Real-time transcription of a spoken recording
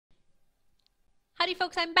Howdy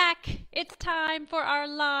folks, I'm back. It's time for our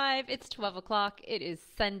live. It's 12 o'clock. It is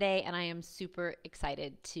Sunday and I am super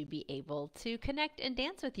excited to be able to connect and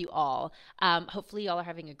dance with you all. Hopefully y'all are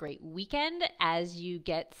having a great weekend as you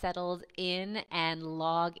get settled in and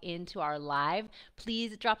log into our live.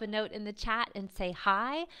 Please drop a note in the chat and say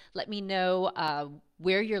hi. Let me know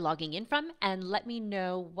where you're logging in from and let me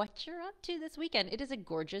know what you're up to this weekend. It is a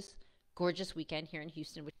gorgeous, gorgeous weekend here in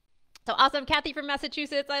Houston. So awesome. Kathy from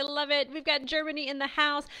Massachusetts. I love it. We've got Germany in the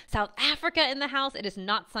house, South Africa in the house. It is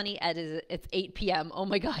not sunny. It's 8 p.m. Oh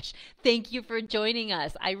my gosh. Thank you for joining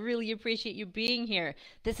us. I really appreciate you being here.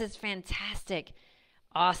 This is fantastic.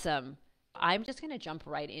 Awesome. I'm just going to jump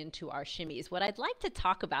right into our shimmies. What I'd like to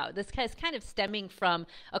talk about, this is kind of stemming from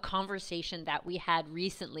a conversation that we had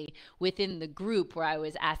recently within the group where I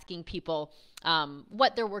was asking people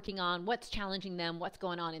what they're working on, what's challenging them, what's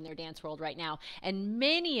going on in their dance world right now. And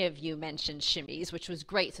many of you mentioned shimmies, which was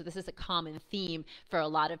great. So this is a common theme for a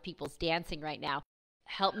lot of people's dancing right now.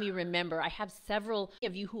 Help me remember, I have several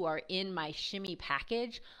of you who are in my shimmy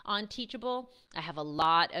package on Teachable. I have a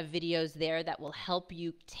lot of videos there that will help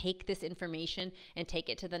you take this information and take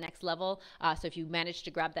it to the next level. So if you manage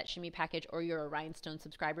to grab that shimmy package or you're a Rhinestone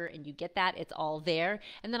subscriber and you get that, it's all there.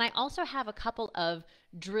 And then I also have a couple of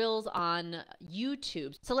drills on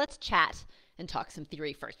YouTube. So let's chat and talk some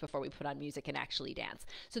theory first before we put on music and actually dance.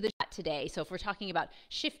 So the chat today, so if we're talking about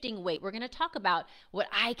shifting weight, we're going to talk about what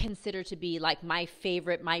I consider to be like my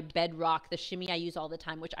favorite, my bedrock, the shimmy I use all the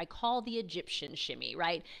time, which I call the Egyptian shimmy,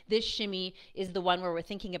 right? This shimmy is the one where we're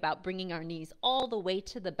thinking about bringing our knees all the way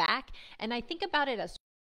to the back. And I think about it as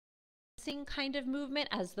kind of movement,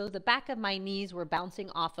 as though the back of my knees were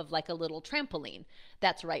bouncing off of like a little trampoline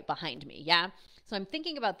that's right behind me. Yeah. So I'm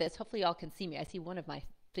thinking about this. Hopefully y'all can see me. I see one of my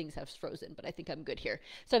things have frozen, but I think I'm good here.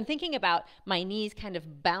 So I'm thinking about my knees kind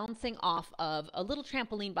of bouncing off of a little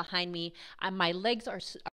trampoline behind me, and my legs are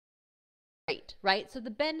straight, right? So the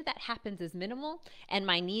bend that happens is minimal and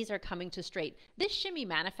my knees are coming to straight. This shimmy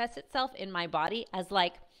manifests itself in my body as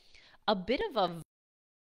like a bit of a,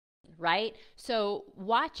 right? So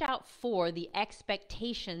watch out for the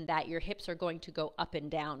expectation that your hips are going to go up and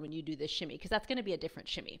down when you do this shimmy, because that's going to be a different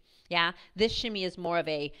shimmy. Yeah, this shimmy is more of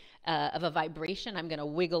a vibration. I'm going to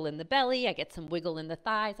wiggle in the belly. I get some wiggle in the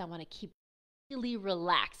thighs. I want to keep really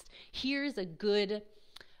relaxed. Here's a good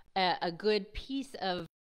piece of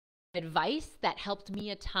advice that helped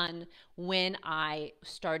me a ton when I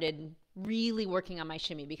started really working on my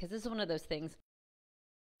shimmy, because this is one of those things.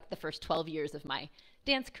 The first 12 years of my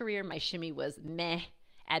dance career, my shimmy was meh.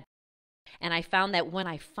 And I found that when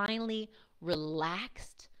I finally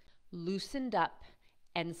relaxed, loosened up,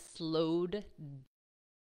 and slowed,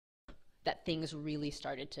 that things really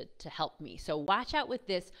started to help me. So watch out with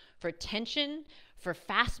this for tension, for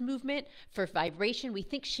fast movement, for vibration. We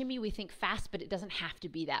think shimmy, we think fast, but it doesn't have to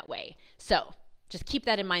be that way. So just keep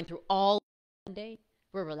that in mind through all day.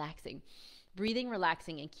 We're relaxing. Breathing,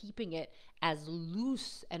 relaxing, and keeping it as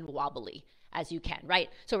loose and wobbly as you can, right?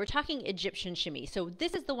 So we're talking Egyptian shimmy. So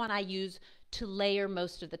this is the one I use to layer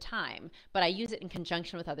most of the time, but I use it in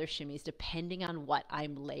conjunction with other shimmies depending on what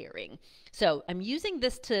I'm layering. So I'm using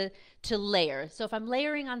this to layer. So if I'm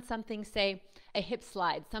layering on something, say a hip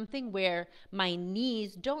slide, something where my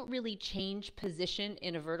knees don't really change position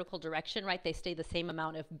in a vertical direction, right? They stay the same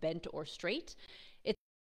amount of bent or straight.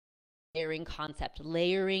 Layering concept,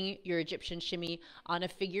 layering your Egyptian shimmy on a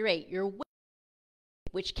figure eight, your weight,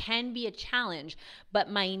 which can be a challenge, but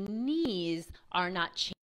my knees are not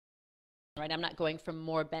changing, right? I'm not going from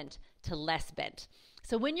more bent to less bent.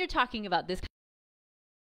 So when you're talking about this,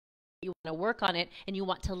 you want to work on it and you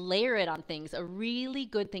want to layer it on things, a really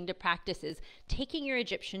good thing to practice is taking your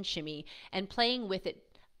Egyptian shimmy and playing with it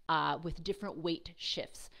with different weight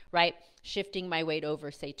shifts, right? Shifting my weight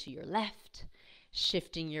over, say, to your left,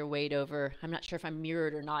 shifting your weight over. I'm not sure if I'm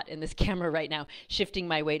mirrored or not in this camera right now. Shifting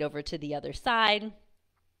my weight over to the other side,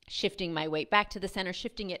 shifting my weight back to the center,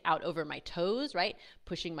 shifting it out over my toes, right?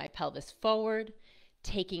 Pushing my pelvis forward,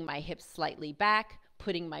 taking my hips slightly back,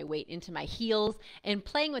 putting my weight into my heels and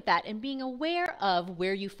playing with that and being aware of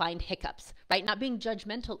where you find hiccups, right? Not being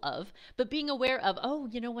judgmental of, but being aware of, oh,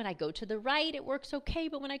 you know, when I go to the right, it works okay,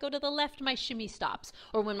 but when I go to the left, my shimmy stops.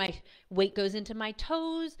 Or when my weight goes into my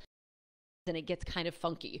toes, and it gets kind of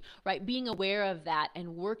funky, right? Being aware of that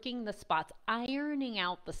and working the spots, ironing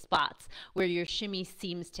out the spots where your shimmy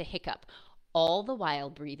seems to hiccup, all the while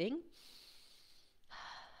breathing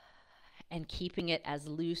and keeping it as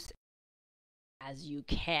loose as you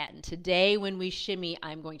can. Today, when we shimmy,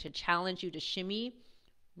 I'm going to challenge you to shimmy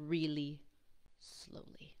really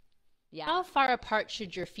slowly. Yeah. How far apart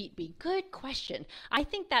should your feet be? Good question. I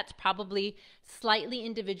think that's probably slightly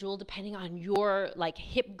individual depending on your like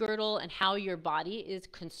hip girdle and how your body is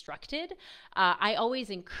constructed. I always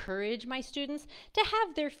encourage my students to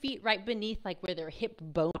have their feet right beneath like where their hip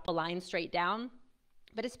bone aligns straight down.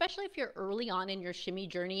 But especially if you're early on in your shimmy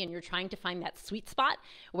journey and you're trying to find that sweet spot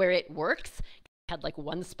where it works, had like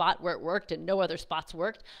one spot where it worked and no other spots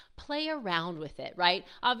worked, play around with it, right?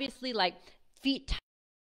 Obviously, like feet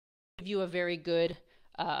give you a very good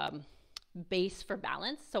base for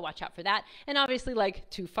balance, so watch out for that. And obviously, like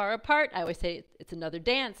too far apart, I always say it's another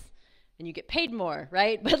dance and you get paid more,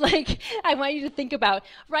 right? But like I want you to think about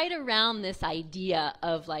right around this idea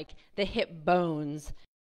of like the hip bones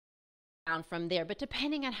down from there. But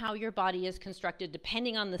depending on how your body is constructed,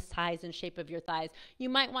 depending on the size and shape of your thighs, you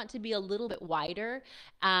might want to be a little bit wider.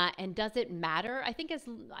 And does it matter? I think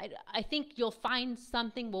you'll find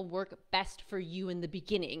something will work best for you in the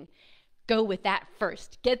beginning. Go with that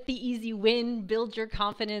first. Get the easy win, build your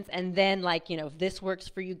confidence, and then like, you know, if this works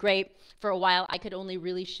for you, great. For a while, I could only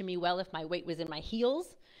really shimmy well if my weight was in my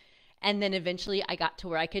heels. And then eventually I got to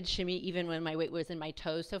where I could shimmy even when my weight was in my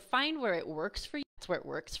toes. So find where it works for you. That's where it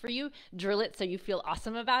works for you. Drill it so you feel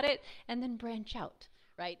awesome about it, and then branch out,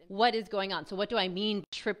 right? What is going on? So what do I mean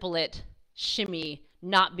triplet shimmy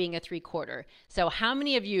not being a 3/4? So how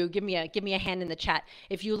many of you, give me a hand in the chat,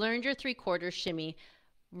 if you learned your 3/4 shimmy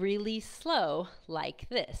really slow like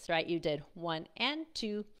this, right? You did 1 and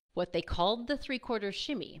 2, what they called the 3/4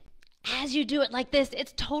 shimmy. As you do it like this,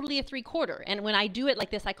 it's totally a 3/4. And when I do it like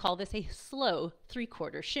this, I call this a slow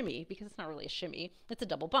 3/4 shimmy because it's not really a shimmy. It's a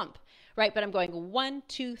double bump, right? But I'm going 1,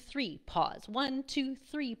 2, 3, pause. 1, 2,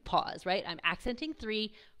 3, pause, right? I'm accenting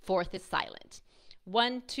 3, 4th is silent.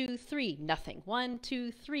 1, 2, 3, nothing. 1,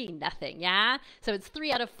 2, 3, nothing, yeah? So it's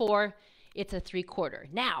 3 out of 4. It's a 3/4.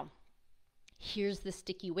 Now, here's the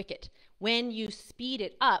sticky wicket. When you speed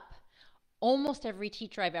it up, almost every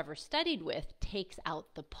teacher I've ever studied with takes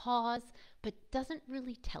out the pause, but doesn't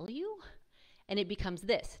really tell you. And it becomes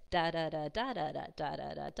this, da da da da da da da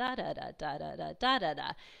da da da da da da da da da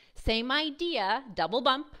da. Same idea, double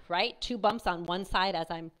bump, right? 2 bumps on one side as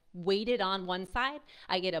I'm weighted on one side.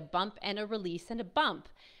 I get a bump and a release and a bump,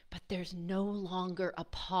 but there's no longer a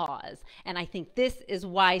pause. And I think this is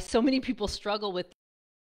why so many people struggle with.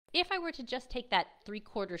 If I were to just take that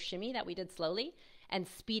 3/4 shimmy that we did slowly and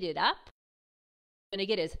speed it up, what I'm going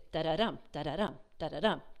to get is da-da-dum, da-da-dum,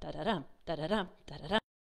 da-da-dum, da-da-dum, da-da-dum, da-da-dum,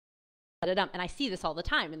 da-da-dum. And I see this all the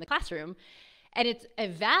time in the classroom. And it's a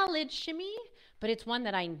valid shimmy, but it's one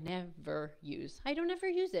that I never use. I don't ever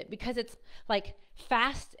use it because it's like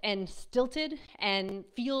fast and stilted and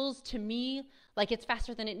feels to me like it's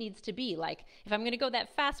faster than it needs to be. Like if I'm going to go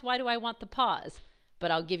that fast, why do I want the pause?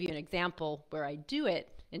 But I'll give you an example where I do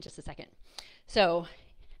it in just a second. So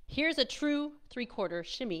here's a true 3/4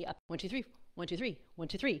 shimmy up 1, 2, 3. 1, 2, 3, 1,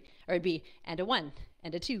 2, 3, or it'd be and a 1,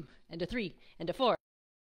 and a 2, and a 3, and a 4.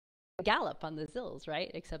 Gallop on the zills,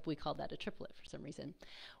 right? Except we call that a triplet for some reason.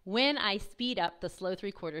 When I speed up the slow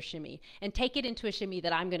 3/4 shimmy and take it into a shimmy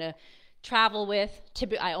that I'm going to travel with,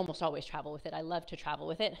 I almost always travel with it. I love to travel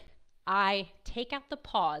with it. I take out the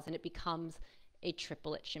pause and it becomes a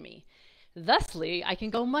triplet shimmy. Thusly, I can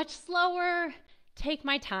go much slower, take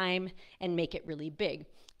my time, and make it really big.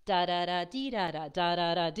 Da da da dee da da da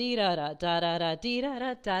da da dee da da da da da dee da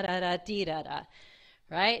da da da da dee da da.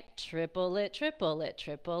 Right? Triplet, triplet,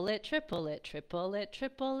 triplet, triplet, triplet,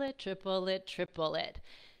 triplet, triplet, triplet.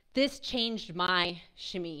 This changed my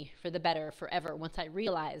shimmy for the better forever once I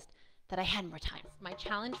realized that I had more time. My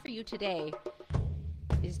challenge for you today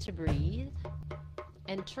is to breathe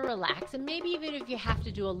and to relax, and maybe even if you have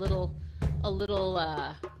to do a little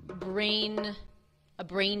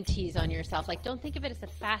brain tease on yourself. Like, don't think of it as a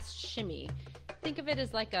fast shimmy. Think of it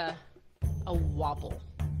as like a wobble.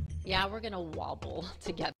 Yeah, we're gonna wobble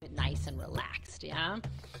together, nice and relaxed, yeah?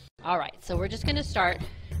 All right, so we're just gonna start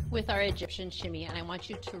with our Egyptian shimmy, and I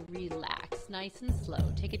want you to relax, nice and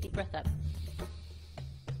slow. Take a deep breath up.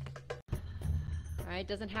 All right,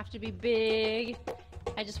 doesn't have to be big.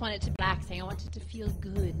 I just want it to be relaxing. I want it to feel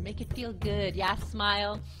good. Make it feel good. Yeah,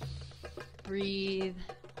 smile, breathe.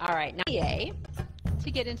 All right, now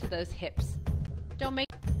to get into those hips. Don't make,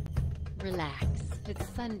 relax. It's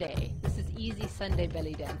Sunday. This is easy Sunday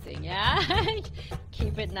belly dancing, yeah?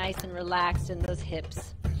 Keep it nice and relaxed in those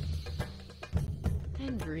hips.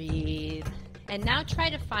 And breathe. And now try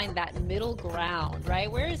to find that middle ground, right?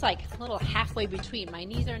 Where is like a little halfway between. My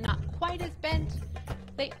knees are not quite as bent.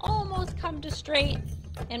 They almost come to straight.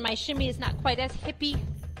 And my shimmy is not quite as hippie,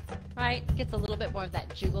 right? Gets a little bit more of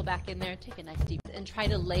that jiggle back in there. Take a nice deep and try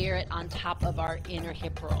to layer it on top of our inner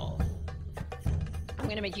hip roll. I'm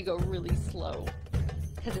going to make you go really slow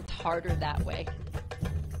because it's harder that way.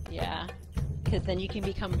 Yeah, because then you can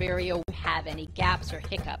become very aware if you have any gaps or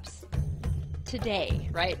hiccups today,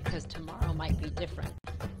 right? Because tomorrow might be different.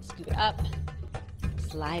 Scoop it up,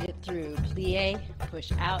 slide it through, plie,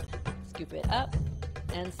 push out, scoop it up,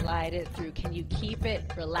 and slide it through. Can you keep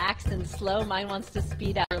it relaxed and slow? Mine wants to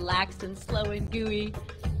speed up. Relaxed and slow and gooey.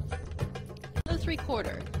 So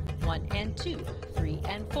 3/4, 1 and 2, 3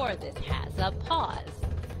 and 4. This has a pause.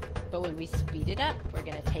 But when we speed it up, we're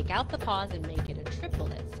going to take out the pause and make it a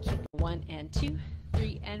triplet. Keep 1 and 2,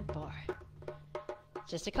 3 and 4.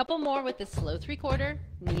 Just a couple more with the slow 3/4.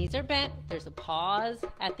 Knees are bent. There's a pause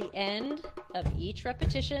at the end of each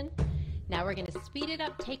repetition. Now we're going to speed it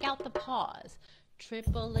up, take out the pause.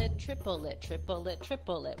 Triplet, triplet, triplet,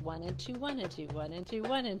 triplet. 1 and 2, 1 and 2, 1 and 2,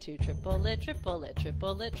 1 and 2. Triplet, triplet,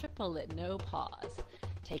 triplet, triplet. No pause.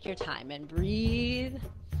 Take your time and breathe.